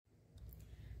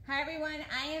Hi everyone,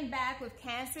 I am back with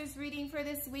Cancer's reading for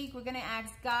this week. We're going to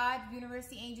ask God, universe,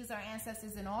 the angels, our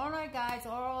ancestors, and all our guides,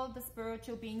 all the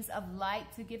spiritual beings of light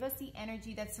to give us the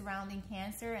energy that's surrounding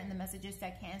Cancer and the messages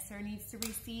that Cancer needs to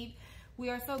receive. We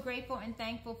are so grateful and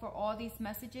thankful for all these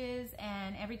messages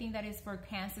and everything that is for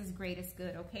Cancer's greatest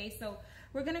good, okay? So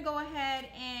we're going to go ahead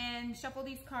and shuffle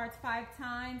these cards 5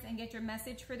 times and get your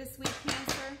message for this week,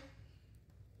 Cancer.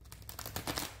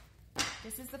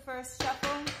 This is the first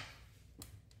shuffle.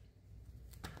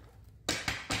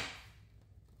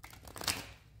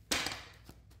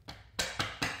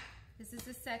 This is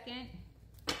the second.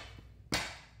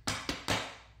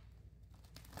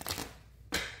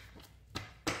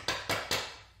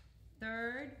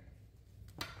 Third.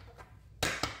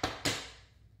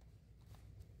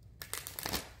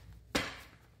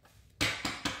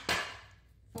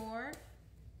 Fourth.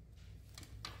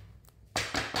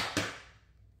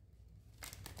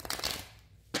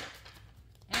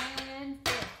 And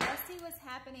fifth. Let's see what's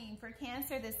happening for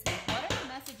Cancer this week. What are the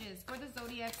messages for the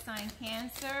zodiac sign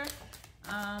Cancer?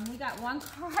 We got one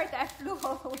card that flew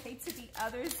all the way to the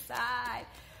other side.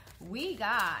 We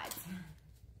got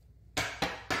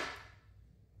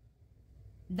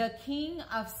the King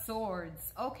of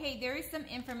Swords. Okay, there is some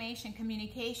information,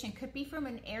 communication. Could be from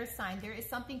an air sign. There is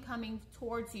something coming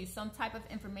towards you, some type of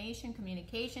information,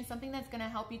 communication, something that's going to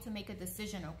help you to make a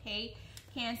decision, okay?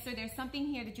 Cancer, there's something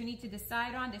here that you need to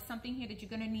decide on. There's something here that you're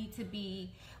going to need to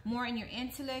be more in your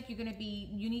intellect. You're going to be,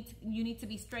 you need to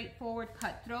be straightforward,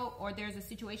 cutthroat, or there's a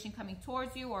situation coming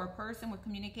towards you or a person with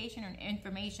communication or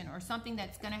information or something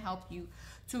that's going to help you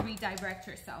to redirect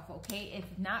yourself, okay?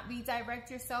 If not, redirect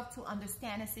yourself to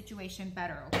understand a situation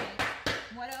better, okay?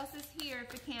 What else is here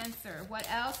for Cancer? What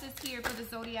else is here for the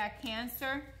zodiac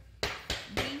Cancer?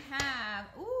 We have,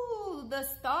 ooh, the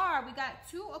Star. We got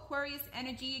 2 Aquarius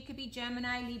energy. It could be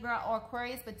Gemini, Libra, or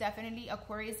Aquarius, but definitely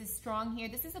Aquarius is strong here.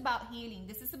 This is about healing.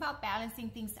 This is about balancing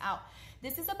things out.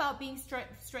 This is about being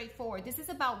straightforward. This is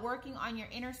about working on your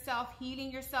inner self,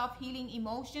 healing yourself, healing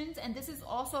emotions. And this is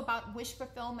also about wish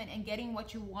fulfillment and getting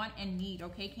what you want and need.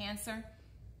 Okay, Cancer?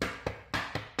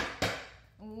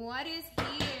 What is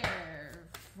here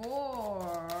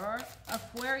for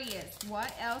Aquarius?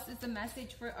 What else is the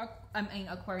message for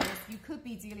Aquarius? You could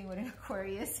be dealing with an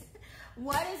Aquarius.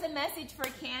 What is the message for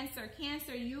Cancer?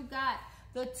 Cancer, you got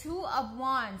the 2 of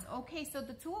Wands. Okay, so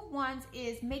the 2 of Wands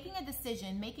is making a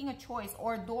decision, making a choice,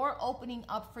 or a door opening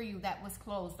up for you that was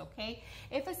closed, okay?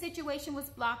 If a situation was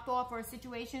blocked off or a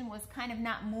situation was kind of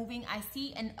not moving, I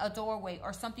see a doorway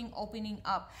or something opening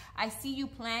up. I see you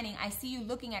planning. I see you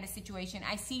looking at a situation.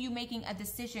 I see you making a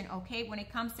decision, okay? When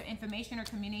it comes to information or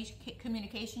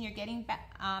communication, you're getting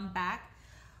back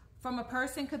from a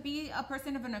person. Could be a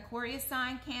person of an Aquarius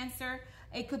sign, Cancer.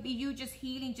 It could be you just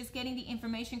healing, just getting the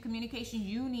information, communication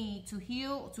you need to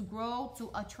heal, to grow, to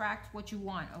attract what you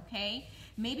want, okay?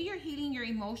 Maybe you're healing your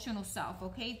emotional self,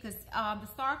 okay? Because the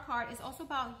Star card is also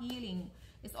about healing.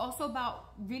 It's also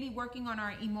about really working on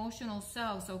our emotional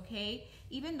selves, okay?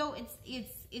 Even though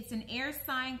it's an air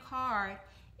sign card,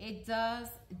 it does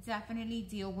definitely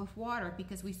deal with water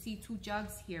because we see 2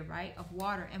 jugs here, right, of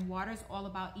water. And water is all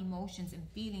about emotions and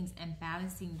feelings and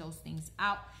balancing those things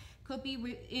out. Could be,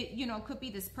 could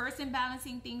be this person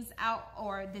balancing things out,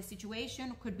 or the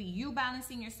situation. Could be you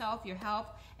balancing yourself, your health,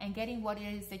 and getting what it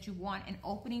is that you want and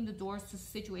opening the doors to a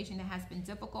situation that has been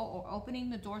difficult, or opening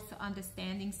the doors to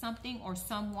understanding something or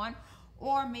someone,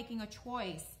 or making a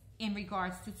choice in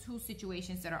regards to 2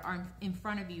 situations that are in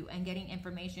front of you and getting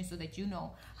information so that you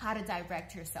know how to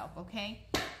direct yourself, okay?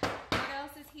 What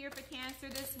else is here for Cancer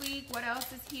this week? What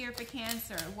else is here for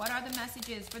Cancer? What are the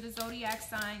messages for the zodiac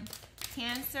sign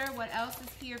Cancer? What else is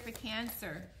here for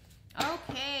Cancer?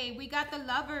 Okay, we got the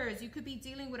Lovers. You could be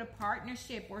dealing with a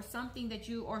partnership or something that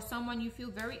you, or someone you feel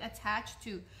very attached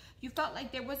to. You felt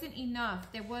like there wasn't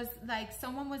enough. There was like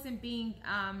someone wasn't being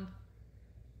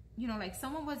like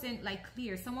someone wasn't like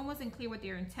clear. Someone wasn't clear with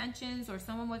their intentions, or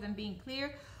someone wasn't being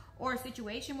clear, or a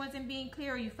situation wasn't being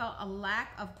clear, or you felt a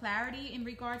lack of clarity in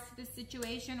regards to this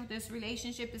situation, or this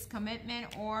relationship, this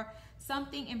commitment, or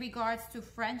something in regards to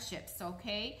friendships,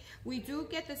 okay? We do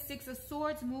get the 6 of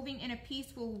Swords, moving in a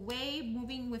peaceful way,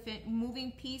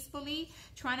 moving peacefully.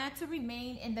 Try not to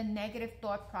remain in the negative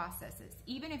thought processes.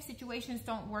 Even if situations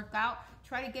don't work out,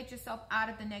 try to get yourself out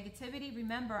of the negativity.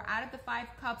 Remember, out of the 5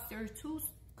 cups, there are 2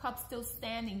 cups still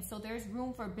standing, so there's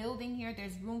room for building here.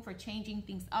 There's room for changing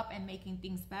things up and making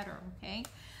things better, okay?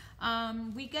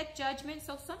 We get Judgment,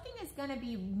 so something is going to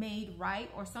be made right,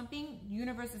 or something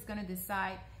universe is going to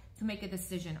decide to make a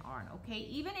decision on, okay?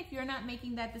 Even if you're not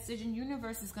making that decision,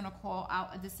 universe is going to call out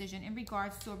a decision in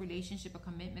regards to a relationship, a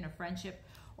commitment, a friendship,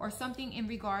 or something in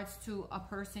regards to a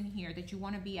person here that you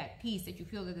want to be at peace, that you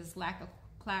feel that there's lack of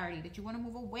clarity, that you want to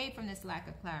move away from this lack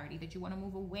of clarity, that you want to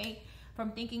move away from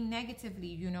thinking negatively.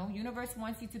 You know, universe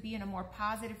wants you to be in a more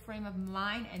positive frame of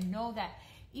mind and know that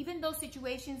even though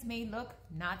situations may look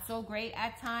not so great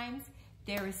at times,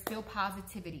 there is still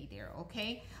positivity there,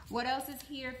 okay? What else is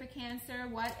here for Cancer?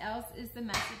 What else is the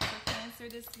message for Cancer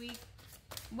this week?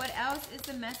 What else is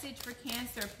the message for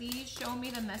Cancer? Please show me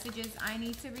the messages I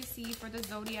need to receive for the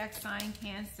zodiac sign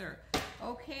Cancer.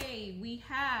 Okay, we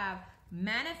have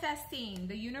manifesting.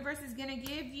 The universe is going to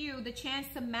give you the chance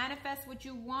to manifest what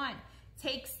you want.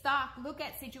 Take stock. Look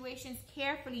at situations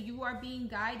carefully. You are being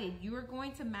guided. You are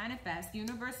going to manifest. The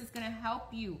universe is going to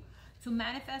help you to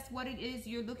manifest what it is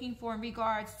you're looking for in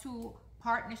regards to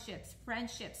partnerships,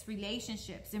 friendships,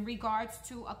 relationships, in regards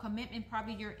to a commitment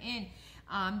probably you're in.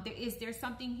 There's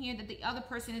something here that the other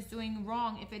person is doing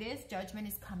wrong. If it is, judgment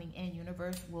is coming in.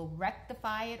 Universe will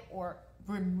rectify it or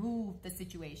remove the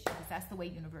situation, because that's the way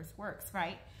universe works,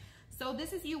 right? So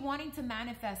this is you wanting to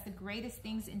manifest the greatest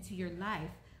things into your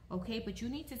life, okay? But you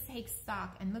need to take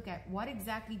stock and look at what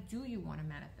exactly do you want to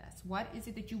manifest? What is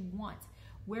it that you want?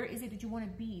 Where is it that you want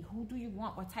to be? Who do you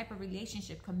want? What type of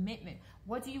relationship, commitment?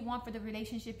 What do you want for the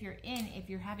relationship you're in?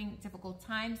 If you're having difficult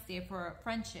times there for a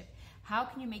friendship, how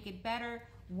can you make it better?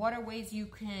 What are ways you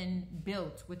can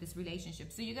build with this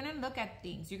relationship? So you're going to look at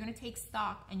things. You're going to take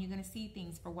stock and you're going to see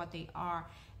things for what they are.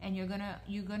 And you're going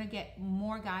to get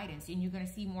more guidance and you're going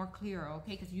to see more clearer,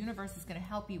 okay? Because the universe is going to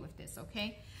help you with this,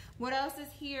 okay? What else is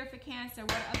here for Cancer?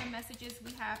 What other messages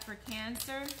we have for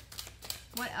Cancer?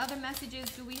 What other messages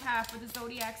do we have for the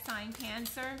zodiac sign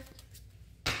Cancer?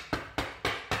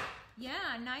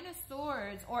 Yeah, 9 of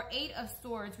Swords or 8 of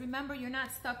Swords. Remember, you're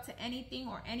not stuck to anything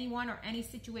or anyone or any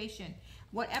situation.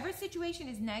 Whatever situation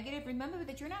is negative, remember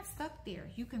that you're not stuck there.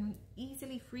 You can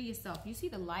easily free yourself. You see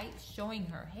the light showing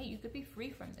her, hey, you could be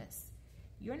free from this.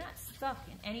 You're not stuck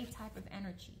in any type of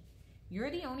energy. You're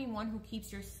the only one who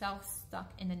keeps yourself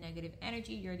stuck in the negative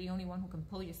energy. You're the only one who can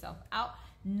pull yourself out.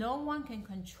 No one can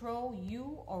control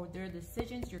you or their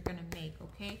decisions you're going to make,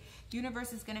 okay? The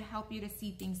universe is going to help you to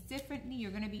see things differently. You're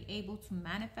going to be able to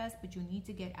manifest, but you need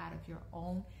to get out of your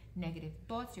own negative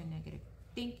thoughts, your negative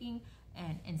thinking,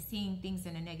 and seeing things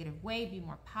in a negative way. Be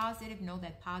more positive. Know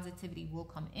that positivity will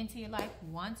come into your life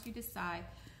once you decide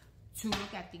to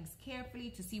look at things carefully,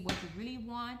 to see what you really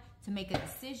want, to make a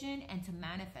decision, and to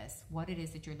manifest what it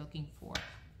is that you're looking for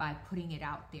by putting it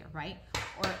out there, right?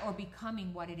 Or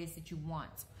becoming what it is that you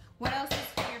want. What else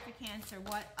is here for Cancer?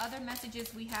 What other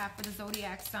messages we have for the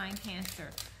zodiac sign Cancer?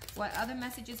 What other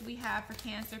messages we have for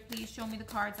Cancer? Please show me the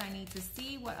cards I need to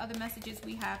see. What other messages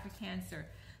we have for Cancer?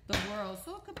 The World.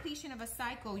 So a completion of a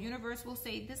cycle. Universe will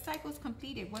say this cycle is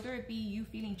completed, whether it be you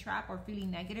feeling trapped or feeling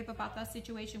negative about that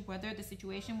situation, whether the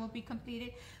situation will be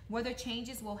completed, whether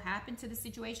changes will happen to the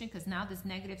situation because now this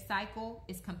negative cycle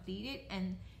is completed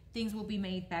and things will be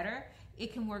made better.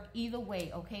 It can work either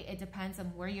way, okay? It depends on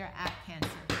where you're at, Cancer.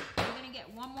 We're going to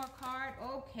get one more card.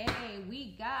 Okay,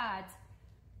 we got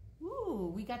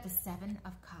the 7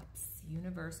 of Cups.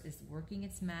 Universe is working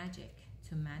its magic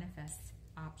to manifest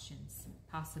options,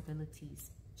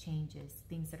 possibilities, changes,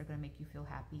 things that are going to make you feel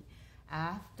happy.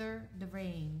 After the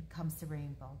rain comes the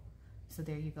rainbow. So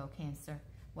there you go, Cancer.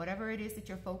 Whatever it is that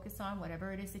you're focused on,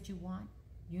 whatever it is that you want,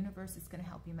 universe is going to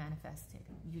help you manifest it.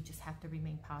 You just have to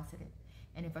remain positive.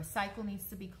 And if a cycle needs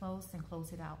to be closed, then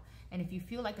close it out. And if you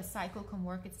feel like a cycle can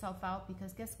work itself out,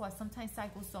 because guess what? Sometimes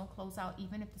cycles don't close out.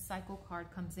 Even if the cycle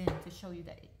card comes in to show you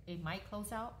that it might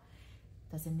close out,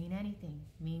 doesn't mean anything.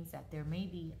 It means that there may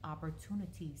be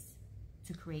opportunities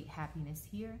to create happiness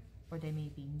here, or there may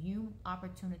be new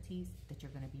opportunities that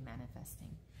you're going to be manifesting.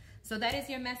 So that is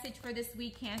your message for this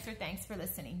week, Cancer. Thanks for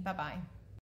listening. Bye-bye.